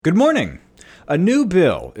Good morning! A new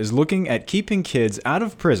bill is looking at keeping kids out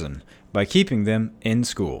of prison by keeping them in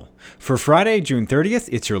school. For Friday, June 30th,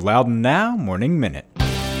 it's your Loudoun Now Morning Minute.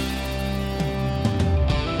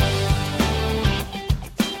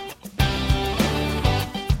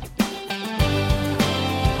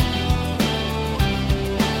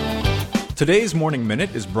 Today's Morning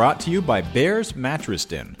Minute is brought to you by Bears Mattress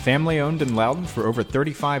Den. Family owned in Loudoun for over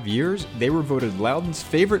 35 years, they were voted Loudoun's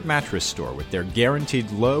favorite mattress store with their guaranteed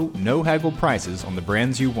low, no-haggle prices on the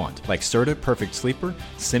brands you want, like Serta Perfect Sleeper,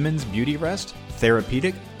 Simmons Beauty Rest,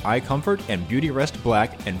 Therapeutic, iComfort, and Beauty Rest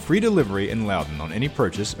Black, and free delivery in Loudoun on any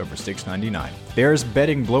purchase over $6.99. Bears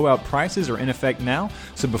bedding blowout prices are in effect now,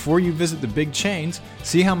 so before you visit the big chains,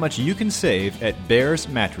 see how much you can save at Bears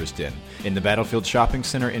Mattress Den in the Battlefield Shopping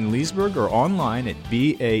Center in Leesburg or online at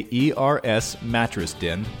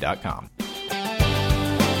BAERSmattressden.com.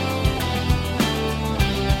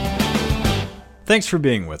 Thanks for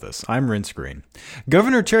being with us. I'm Rince Green.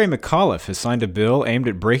 Governor Terry McAuliffe has signed a bill aimed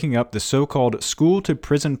at breaking up the so-called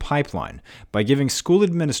school-to-prison pipeline by giving school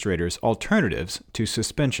administrators alternatives to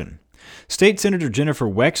suspension. State Senator Jennifer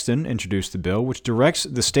Wexton introduced the bill, which directs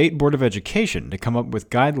the State Board of Education to come up with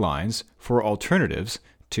guidelines for alternatives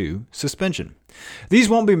to suspension. These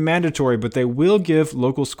won't be mandatory, but they will give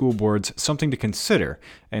local school boards something to consider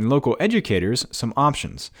and local educators some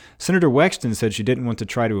options. Senator Wexton said she didn't want to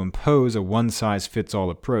try to impose a one-size-fits-all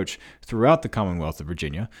approach throughout the Commonwealth of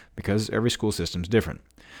Virginia because every school system is different.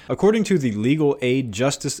 According to the Legal Aid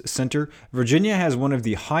Justice Center, Virginia has one of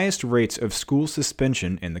the highest rates of school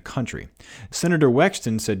suspension in the country. Senator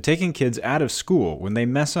Wexton said taking kids out of school when they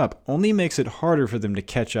mess up only makes it harder for them to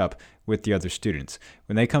catch up with the other students.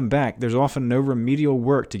 When they come back, there's often no remedial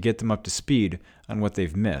work to get them up to speed on what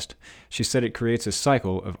they've missed. She said it creates a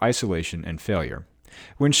cycle of isolation and failure.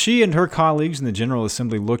 When she and her colleagues in the General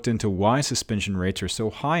Assembly looked into why suspension rates are so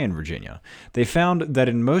high in Virginia, they found that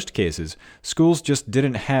in most cases, schools just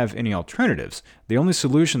didn't have any alternatives. The only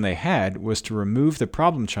solution they had was to remove the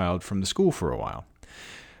problem child from the school for a while.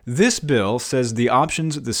 This bill says the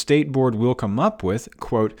options the state board will come up with,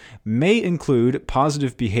 quote, may include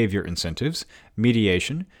positive behavior incentives,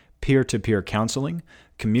 mediation, peer-to-peer counseling,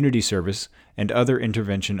 community service, and other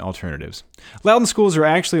intervention alternatives. Loudoun schools are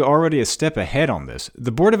actually already a step ahead on this.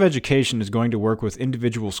 The Board of Education is going to work with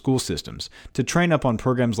individual school systems to train up on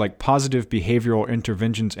programs like Positive Behavioral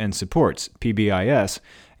Interventions and Supports, PBIS,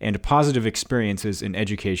 and Positive Experiences in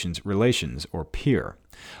Education's Relations, or PEER.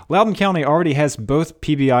 Loudoun County already has both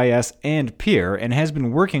PBIS and PEER and has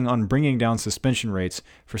been working on bringing down suspension rates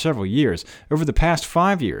for several years. Over the past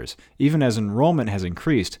 5 years, even as enrollment has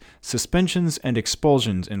increased, suspensions and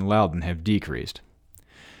expulsions in Loudoun have decreased.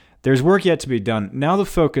 There's work yet to be done. Now the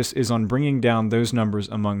focus is on bringing down those numbers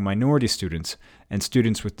among minority students and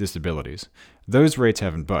students with disabilities. Those rates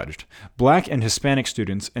haven't budged. Black and Hispanic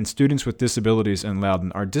students and students with disabilities in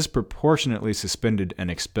Loudoun are disproportionately suspended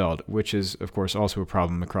and expelled, which is, of course, also a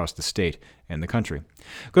problem across the state and the country.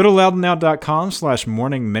 Go to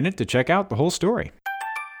loudounnow.com/morningminute to check out the whole story.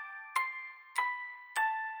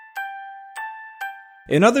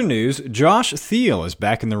 In other news, Josh Thiel is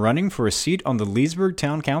back in the running for a seat on the Leesburg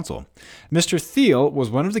Town Council. Mr. Thiel was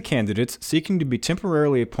one of the candidates seeking to be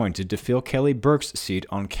temporarily appointed to fill Kelly Burke's seat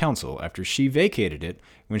on council after she vacated it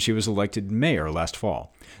when she was elected mayor last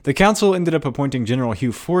fall. The council ended up appointing General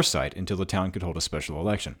Hugh Forsythe until the town could hold a special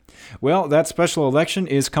election. Well, that special election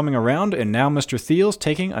is coming around, and now Mr. Thiel's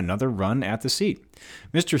taking another run at the seat.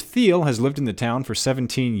 Mr. Thiel has lived in the town for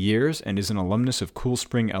 17 years and is an alumnus of Cool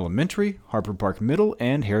Spring Elementary, Harper Park Middle,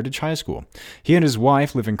 and Heritage High School. He and his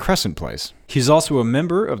wife live in Crescent Place. He's also a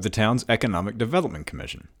member of the town's Economic Development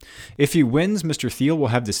Commission. If he wins, Mr. Thiel will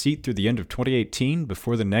have the seat through the end of 2018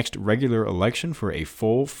 before the next regular election for a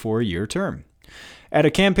full 4-year term. At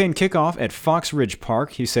a campaign kickoff at Fox Ridge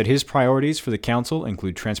Park, he said his priorities for the council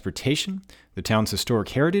include transportation, the town's historic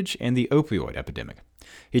heritage, and the opioid epidemic.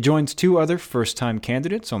 He joins 2 other first-time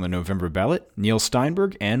candidates on the November ballot, Neil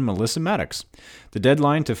Steinberg and Melissa Maddox. The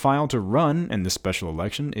deadline to file to run in this special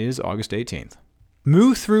election is August 18th.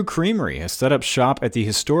 Moo Through Creamery has set up shop at the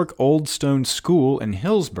historic Old Stone School in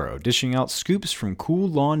Hillsboro, dishing out scoops from Cool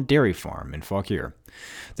Lawn Dairy Farm in Fauquier.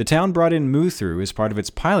 The town brought in Moo Through as part of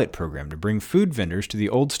its pilot program to bring food vendors to the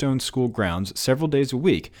Old Stone School grounds several days a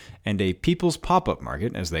week, and a People's Pop-Up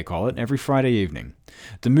Market, as they call it, every Friday evening.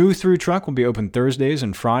 The Moo Through truck will be open Thursdays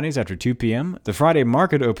and Fridays after 2 p.m. The Friday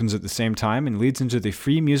market opens at the same time and leads into the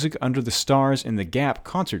Free Music Under the Stars in the Gap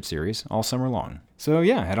concert series all summer long. So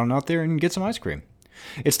yeah, head on out there and get some ice cream.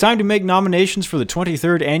 It's time to make nominations for the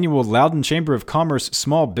 23rd Annual Loudoun Chamber of Commerce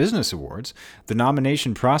Small Business Awards. The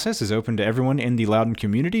nomination process is open to everyone in the Loudoun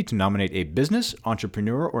community to nominate a business,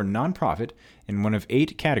 entrepreneur, or nonprofit in one of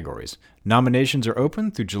 8 categories. Nominations are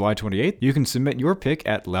open through July 28th. You can submit your pick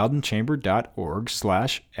at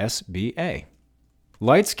loudounchamber.org/SBA.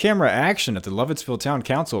 Lights, camera, action at the Lovettsville Town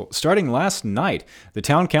Council. Starting last night, the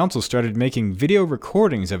Town Council started making video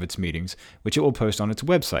recordings of its meetings, which it will post on its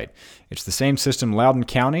website. It's the same system Loudoun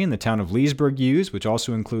County and the town of Leesburg use, which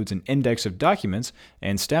also includes an index of documents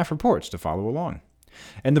and staff reports to follow along.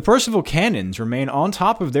 And the Purcellville Cannons remain on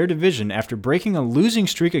top of their division after breaking a losing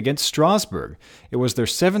streak against Strasburg. It was their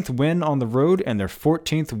 7th win on the road and their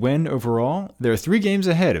 14th win overall. They're 3 games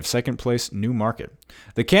ahead of second place Newmarket.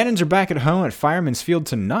 The Cannons are back at home at Fireman's Field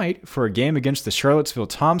tonight for a game against the Charlottesville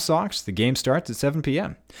Tom Sox. The game starts at 7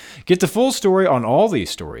 p.m. Get the full story on all these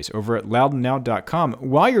stories over at loudounnow.com.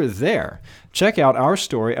 While you're there, check out our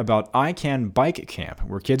story about I Can Bike Camp,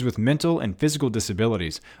 where kids with mental and physical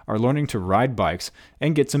disabilities are learning to ride bikes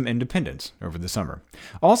and get some independence over the summer.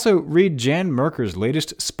 Also, read Jan Merker's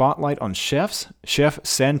latest spotlight on chefs. Chef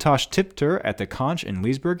Santosh Tipter at the Conch in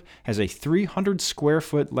Leesburg has a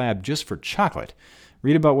 300-square-foot lab just for chocolate.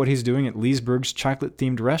 Read about what he's doing at Leesburg's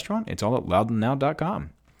chocolate-themed restaurant. It's all at loudounnow.com.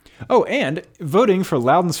 Oh, and voting for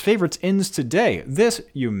Loudoun's favorites ends today. This,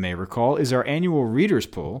 you may recall, is our annual readers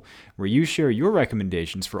poll, where you share your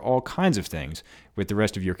recommendations for all kinds of things with the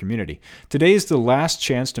rest of your community. Today is the last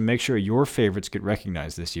chance to make sure your favorites get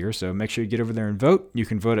recognized this year, so make sure you get over there and vote. You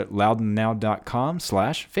can vote at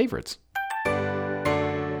loudounnow.com/favorites.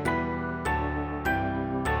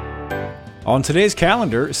 On today's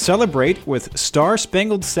calendar, celebrate with Star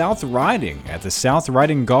Spangled South Riding at the South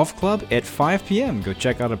Riding Golf Club at 5 p.m. Go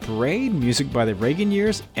check out a parade, music by the Reagan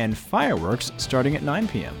Years, and fireworks starting at 9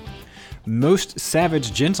 p.m. Most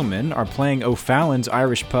Savage Gentlemen are playing O'Fallon's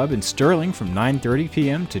Irish Pub in Sterling from 9:30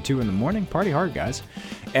 p.m. to 2 in the morning. Party hard, guys.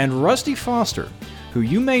 And Rusty Foster, who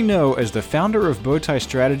you may know as the founder of Bowtie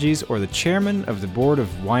Strategies or the chairman of the board of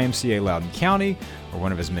YMCA Loudoun County, or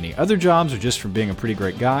one of his many other jobs, or just for being a pretty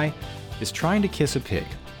great guy, is trying to kiss a pig.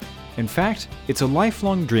 In fact, it's a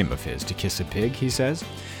lifelong dream of his to kiss a pig, he says.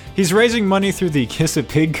 He's raising money through the Kiss a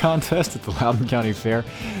Pig contest at the Loudoun County Fair.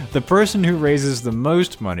 The person who raises the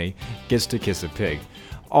most money gets to kiss a pig.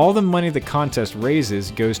 All the money the contest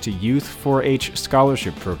raises goes to Youth 4-H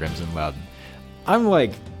scholarship programs in Loudoun. I'm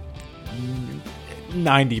like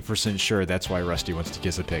 90% sure that's why Rusty wants to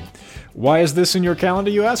kiss a pig. Why is this in your calendar,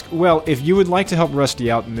 you ask? Well, if you would like to help Rusty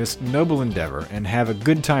out in this noble endeavor and have a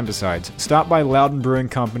good time besides, stop by Loudoun Brewing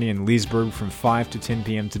Company in Leesburg from 5 to 10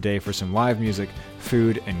 p.m. today for some live music,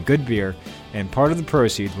 food, and good beer, and part of the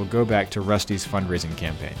proceeds will go back to Rusty's fundraising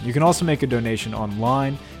campaign. You can also make a donation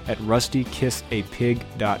online at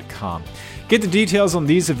rustykissapig.com. Get the details on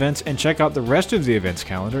these events and check out the rest of the events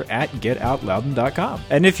calendar at getoutloudon.com.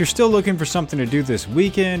 And if you're still looking for something to do this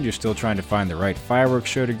weekend, you're still trying to find the right fireworks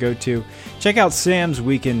show to go to, check out Sam's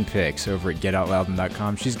Weekend Picks over at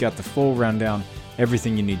getoutloudon.com. She's got the full rundown,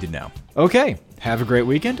 everything you need to know. Okay, have a great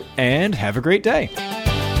weekend and have a great day.